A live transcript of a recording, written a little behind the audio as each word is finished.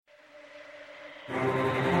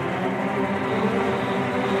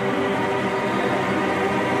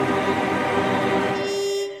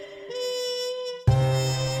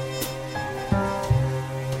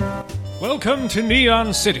Welcome to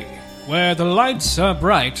Neon City, where the lights are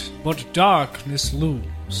bright, but darkness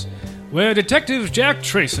looms. Where Detective Jack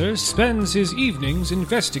Tracer spends his evenings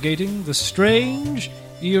investigating the strange,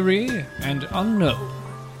 eerie, and unknown.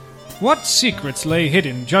 What secrets lay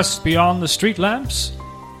hidden just beyond the street lamps?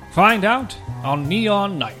 Find out on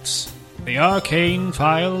Neon Nights, the arcane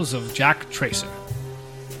files of Jack Tracer.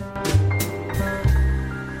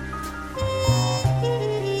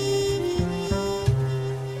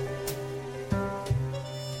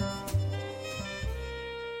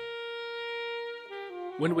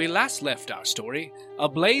 When we last left our story, a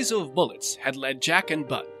blaze of bullets had led Jack and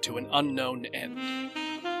Bud to an unknown end.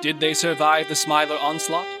 Did they survive the Smiler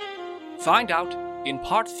onslaught? Find out in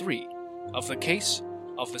Part 3 of The Case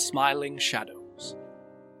of the Smiling Shadows.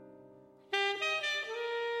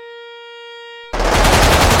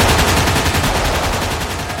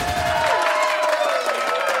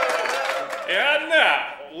 And now,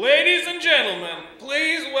 ladies and gentlemen,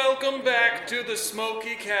 please welcome back to the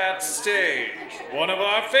Smoky Cat stage one of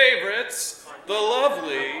our favorites, the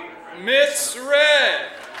lovely Miss Red.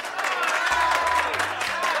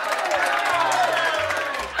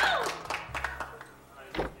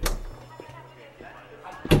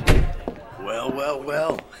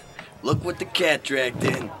 Well. Look what the cat dragged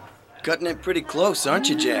in. Cutting it pretty close, aren't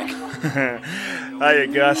you, Jack? Hiya,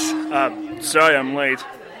 Gus. Sorry I'm late.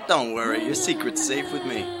 Don't worry, your secret's safe with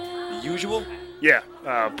me. The usual? Yeah,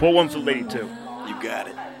 pour one for Lady 2. You got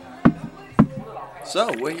it.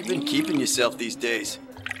 So, where you been keeping yourself these days?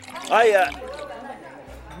 I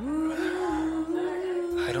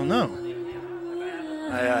don't know.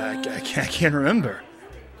 I can't remember.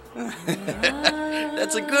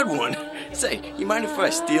 That's a good one. Say, you mind if I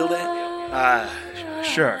steal that?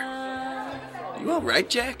 Sure. You all right,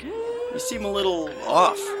 Jack? You seem a little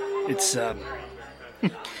off. It's,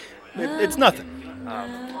 it's nothing.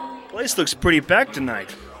 Place looks pretty packed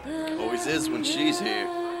tonight. Always is when she's here.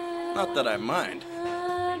 Not that I mind.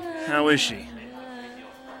 How is she?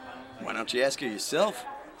 Why don't you ask her yourself?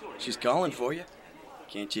 She's calling for you.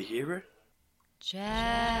 Can't you hear her?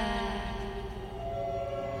 Jack.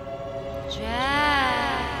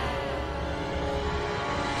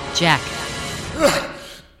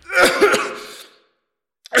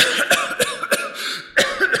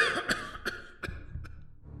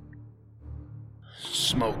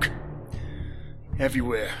 Smoke.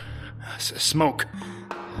 Everywhere. Smoke.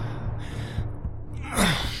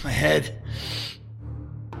 My head.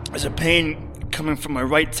 There's a pain coming from my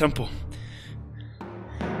right temple.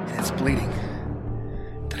 And it's bleeding.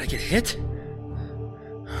 Did I get hit?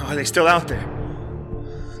 Are they still out there?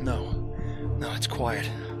 No, it's quiet.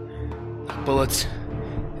 No bullets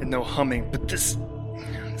and no humming, but this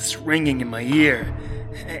ringing in my ear.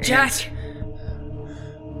 Jack!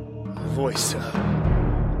 A voice.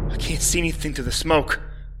 I can't see anything through the smoke.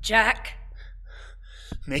 Jack!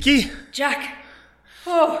 Mickey? Jack!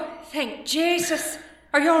 Oh, thank Jesus!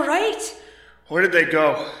 Are you all right? Where did they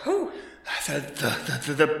go? Who?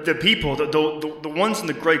 The people, the ones in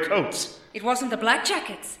the gray coats. It wasn't the black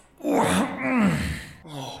jackets.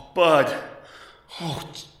 Oh, Bud. Oh,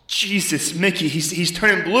 Jesus, Mickey, he's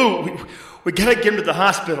turning blue. We gotta get him to the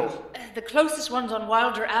hospital. The closest one's on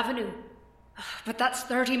Wilder Avenue. But that's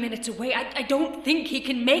 30 minutes away. I don't think he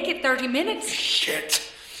can make it 30 minutes.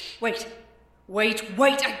 Shit. Wait.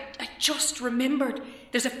 I just remembered.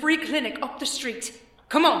 There's a free clinic up the street.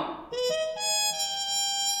 Come on.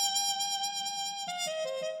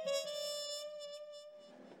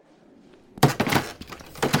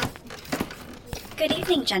 Good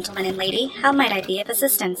evening, gentlemen and lady. How might I be of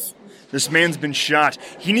assistance? This man's been shot.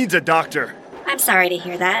 He needs a doctor. I'm sorry to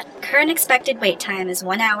hear that. Current expected wait time is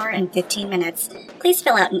 1 hour and 15 minutes. Please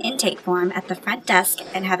fill out an intake form at the front desk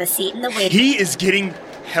and have a seat in the waiting room. He is getting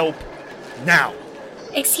help now.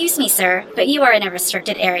 Excuse me, sir, but you are in a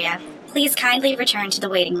restricted area. Please kindly return to the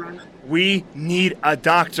waiting room. We need a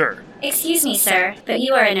doctor. Excuse me, sir, but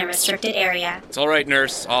you are in a restricted area. It's all right,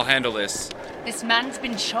 nurse. I'll handle this. This man's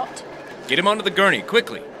been shot. Get him onto the gurney,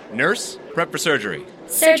 quickly. Nurse, prep for surgery.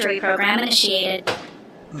 Surgery program initiated.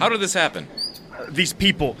 How did this happen? These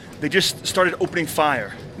people, they just started opening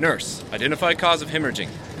fire. Nurse, identify cause of hemorrhaging.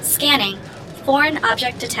 Scanning. Foreign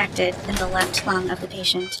object detected in the left lung of the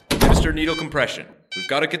patient. Administer needle compression. We've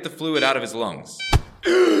got to get the fluid out of his lungs.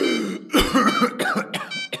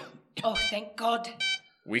 Oh, thank God.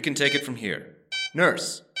 We can take it from here.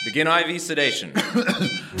 Nurse, begin IV sedation.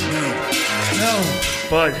 No.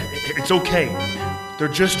 Bud, it's okay. They're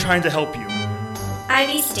just trying to help you.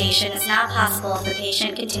 IV sedation is not possible if the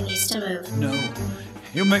patient continues to move. No.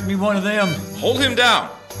 You'll make me one of them. Hold him down.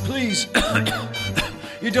 Please.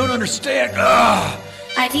 You don't understand.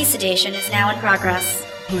 IV sedation is now in progress.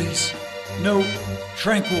 Please. No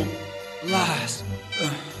tranquil lies.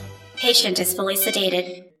 Patient is fully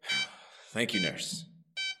sedated. Thank you, nurse.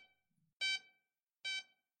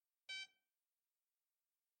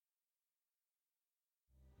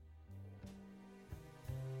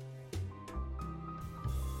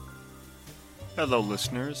 Hello,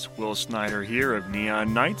 listeners. Will Snyder here of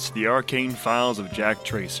Neon Knights, the arcane files of Jack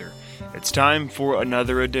Tracer. It's time for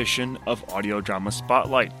another edition of Audio Drama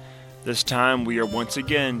Spotlight. This time we are once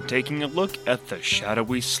again taking a look at the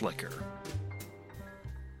shadowy Slicker.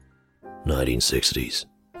 1960s,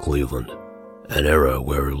 Cleveland. An era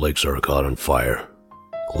where lakes are caught on fire.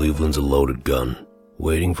 Cleveland's a loaded gun,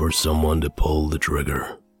 waiting for someone to pull the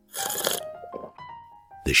trigger.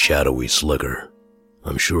 The shadowy Slicker.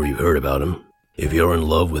 I'm sure you've heard about him. If you're in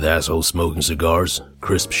love with assholes smoking cigars,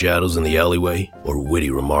 crisp shadows in the alleyway, or witty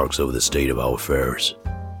remarks over the state of our affairs,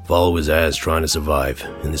 follow his ass trying to survive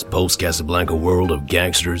in this post-Casablanca world of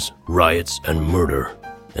gangsters, riots, and murder.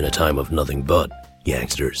 In a time of nothing but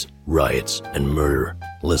gangsters, riots, and murder.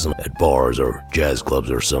 Listen at bars or jazz clubs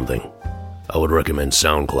or something. I would recommend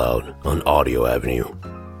SoundCloud on Audio Avenue.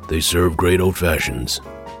 They serve great old fashions.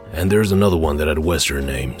 And there's another one that had a Western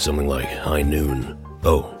name, something like High Noon.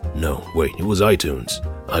 Oh, no, wait, it was iTunes.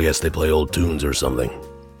 I guess they play old tunes or something.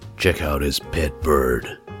 Check out his pet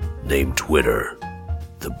bird, named Twitter.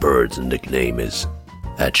 The bird's nickname is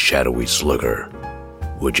 @ShadowySlicker,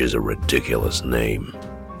 which is a ridiculous name.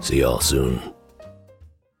 See y'all soon.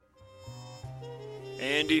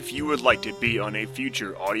 And if you would like to be on a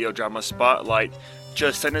future Audio Drama Spotlight,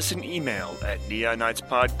 just send us an email at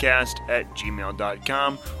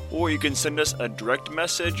neonnightspodcast@gmail.com, or you can send us a direct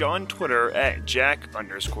message on Twitter at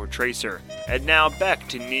Jack_Tracer. And now back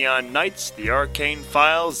to Neon Knights, the arcane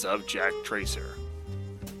files of Jack Tracer.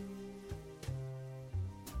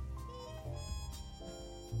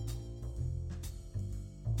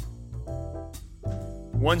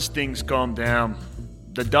 Once things calmed down,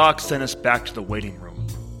 the doc sent us back to the waiting room.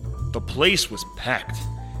 The place was packed.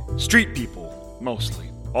 Street people, mostly.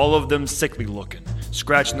 All of them sickly looking,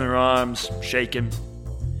 scratching their arms, shaking.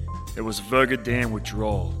 It was Vergadam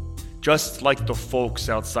withdrawal, just like the folks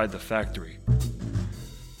outside the factory.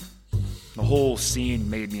 The whole scene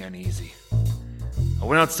made me uneasy. I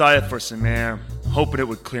went outside for some air, hoping it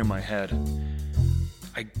would clear my head.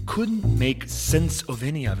 I couldn't make sense of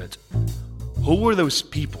any of it. Who were those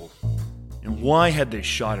people, and why had they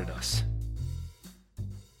shot at us?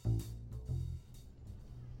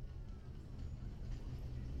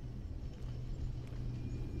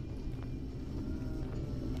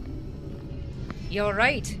 You're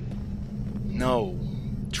right. No.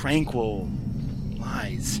 Tranquil.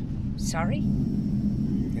 Lies. Sorry?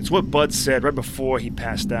 It's what Bud said right before he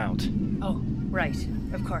passed out. Oh, right.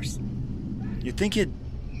 Of course. You think it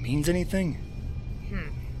means anything?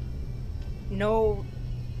 No...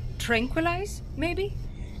 tranquilize, maybe?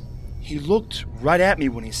 He looked right at me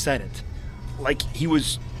when he said it. Like he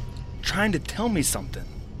was trying to tell me something.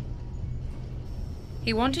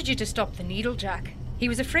 He wanted you to stop the needle, Jack. He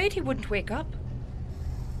was afraid he wouldn't wake up.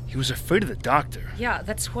 He was afraid of the doctor. Yeah,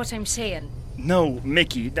 that's what I'm saying. No,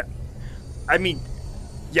 Mickey.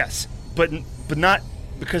 Yes, but not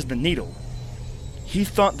because of the needle. He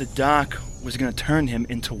thought the doc was going to turn him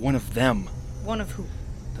into one of them. One of who?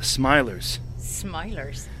 The Smilers.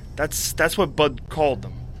 Smilers? That's what Bud called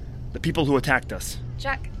them. The people who attacked us.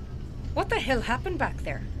 Jack, what the hell happened back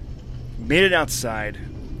there? We made it outside,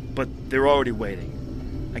 but they were already waiting.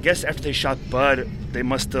 I guess after they shot Bud, they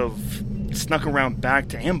must have snuck around back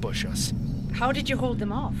to ambush us. How did you hold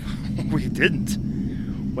them off? We didn't.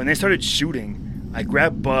 When they started shooting, I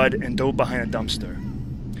grabbed Bud and dove behind a dumpster.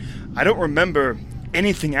 I don't remember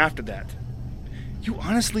anything after that. You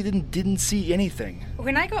honestly didn't see anything.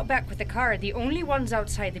 When I got back with the car, the only ones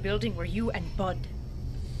outside the building were you and Bud.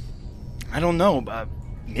 I don't know.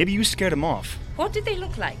 Maybe you scared them off. What did they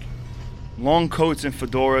look like? Long coats and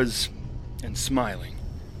fedoras, and smiling.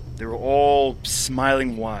 They were all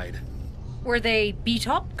smiling wide. Were they beat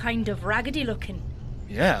up, kind of raggedy looking?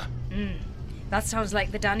 Yeah. That sounds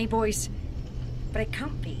like the Danny boys. But it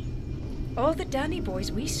can't be. All the Danny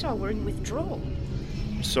boys we saw were in withdrawal.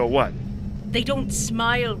 So what? They don't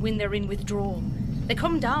smile when they're in withdrawal. They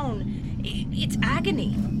come down. It's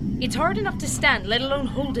agony. It's hard enough to stand, let alone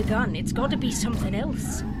hold a gun. It's got to be something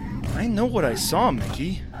else. I know what I saw,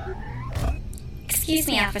 Mickey. Excuse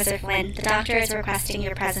me, Officer Flynn. The doctor is requesting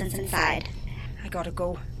your presence inside. I gotta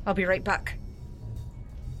go. I'll be right back.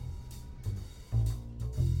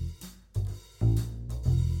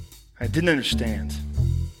 I didn't understand.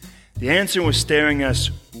 The answer was staring us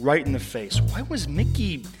right in the face. Why was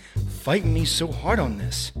Mickey fighting me so hard on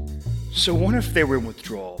this? So what if they were in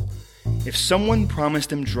withdrawal? If someone promised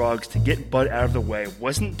them drugs to get Bud out of the way,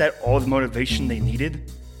 wasn't that all the motivation they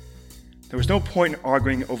needed? There was no point in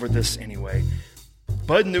arguing over this anyway.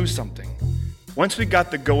 Bud knew something. Once we got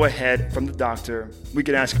the go-ahead from the doctor, we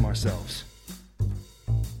could ask him ourselves.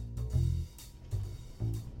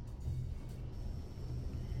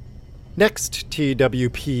 Next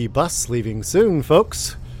TWP bus leaving soon,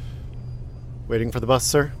 folks. Waiting for the bus,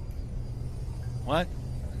 sir? What?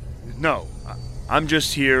 No, I'm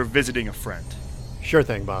just here visiting a friend. Sure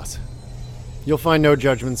thing, boss. You'll find no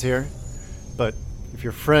judgments here, but if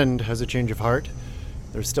your friend has a change of heart,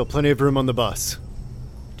 there's still plenty of room on the bus.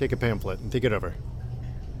 Take a pamphlet and think it over.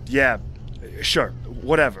 Yeah, sure,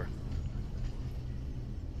 whatever.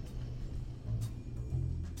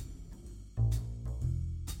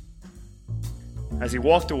 As he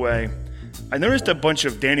walked away, I noticed a bunch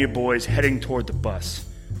of Danny boys heading toward the bus.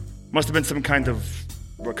 Must have been some kind of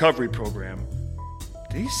recovery program.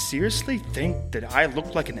 Did he seriously think that I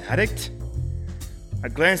looked like an addict? I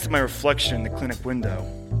glanced at my reflection in the clinic window.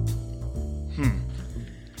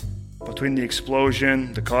 Between the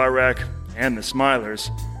explosion, the car wreck, and the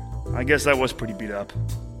Smilers, I guess I was pretty beat up.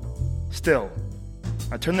 Still,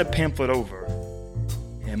 I turned the pamphlet over,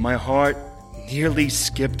 and my heart nearly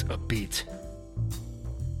skipped a beat.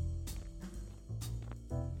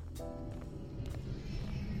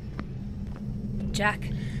 Jack.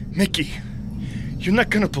 Mickey, you're not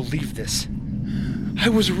gonna believe this. I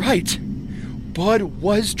was right. Bud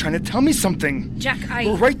was trying to tell me something. Jack,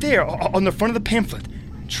 Right there, on the front of the pamphlet.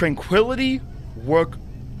 Tranquility Work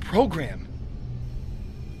Program.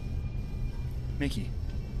 Mickey,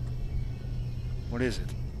 what is it?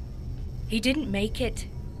 He didn't make it.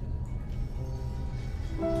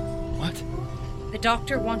 What? The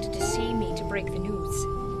doctor wanted to see me to break the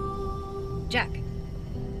news. Jack.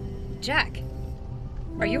 Jack.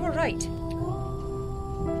 Are you alright?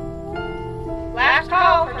 Last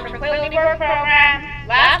call for Tranquility Work Program.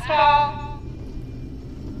 Last call.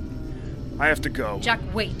 I have to go. Jack,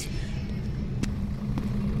 wait.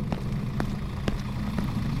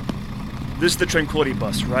 This is the Tranquility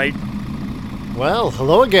bus, right? Well,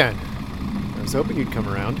 hello again. I was hoping you'd come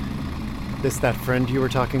around. This that friend you were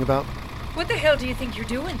talking about? What the hell do you think you're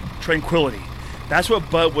doing? Tranquility. That's what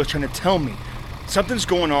Bud was trying to tell me. Something's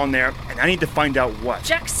going on there, and I need to find out what.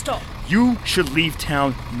 Jack, stop. You should leave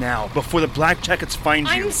town now, before the Black Jackets find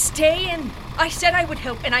you. I'm staying. I said I would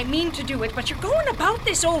help, and I mean to do it, but you're going about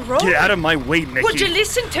this all wrong. Get out of my way, Mickey. Would you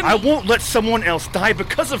listen to me? I won't let someone else die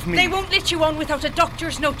because of me. They won't let you on without a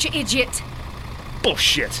doctor's note, you idiot.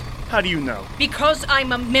 Bullshit. How do you know? Because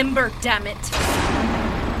I'm a member, damn it.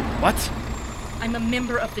 What? I'm a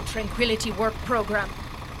member of the Tranquility Work Program.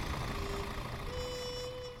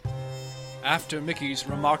 After Mickey's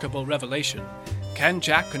remarkable revelation, can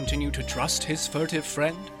Jack continue to trust his furtive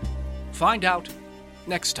friend? Find out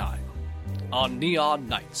next time on Neon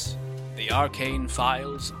Nights, The Arcane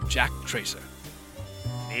Files of Jack Tracer.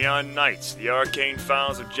 Neon Nights, The Arcane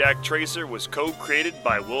Files of Jack Tracer was co-created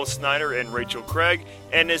by Will Snyder and Rachel Craig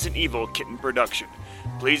and is an Evil Kitten production.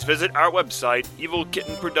 Please visit our website,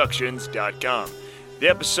 evilkittenproductions.com. The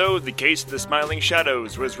episode, The Case of the Smiling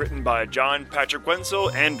Shadows, was written by John Patrick Wenzel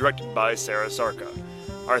and directed by Sarah Sarka.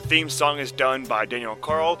 Our theme song is done by Daniel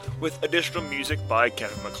Carl, with additional music by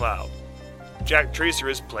Kevin MacLeod. Jack Tracer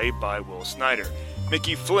is played by Will Snyder.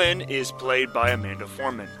 Mickey Flynn is played by Amanda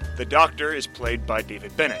Foreman. The Doctor is played by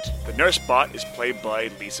David Bennett. The Nurse Bot is played by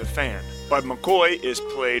Lisa Fan. Bud McCoy is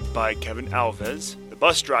played by Kevin Alves. The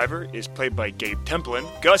Bus Driver is played by Gabe Templin.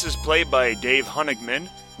 Gus is played by Dave Honigman.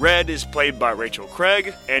 Red is played by Rachel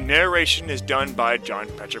Craig, and narration is done by John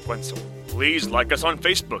Patrick Wenzel. Please like us on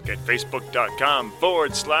Facebook at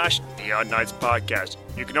facebook.com/Neon Nights Podcast.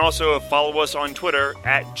 You can also follow us on Twitter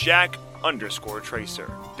at Jack_Tracer.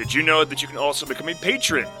 Did you know that you can also become a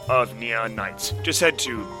patron of Neon Nights? Just head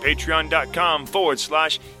to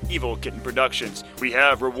patreon.com/Evil Kitten Productions. We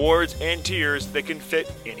have rewards and tiers that can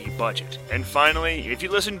fit any budget. And finally, if you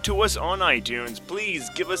listen to us on iTunes, please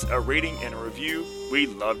give us a rating and a review. We'd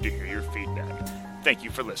love to hear your feedback. Thank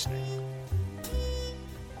you for listening.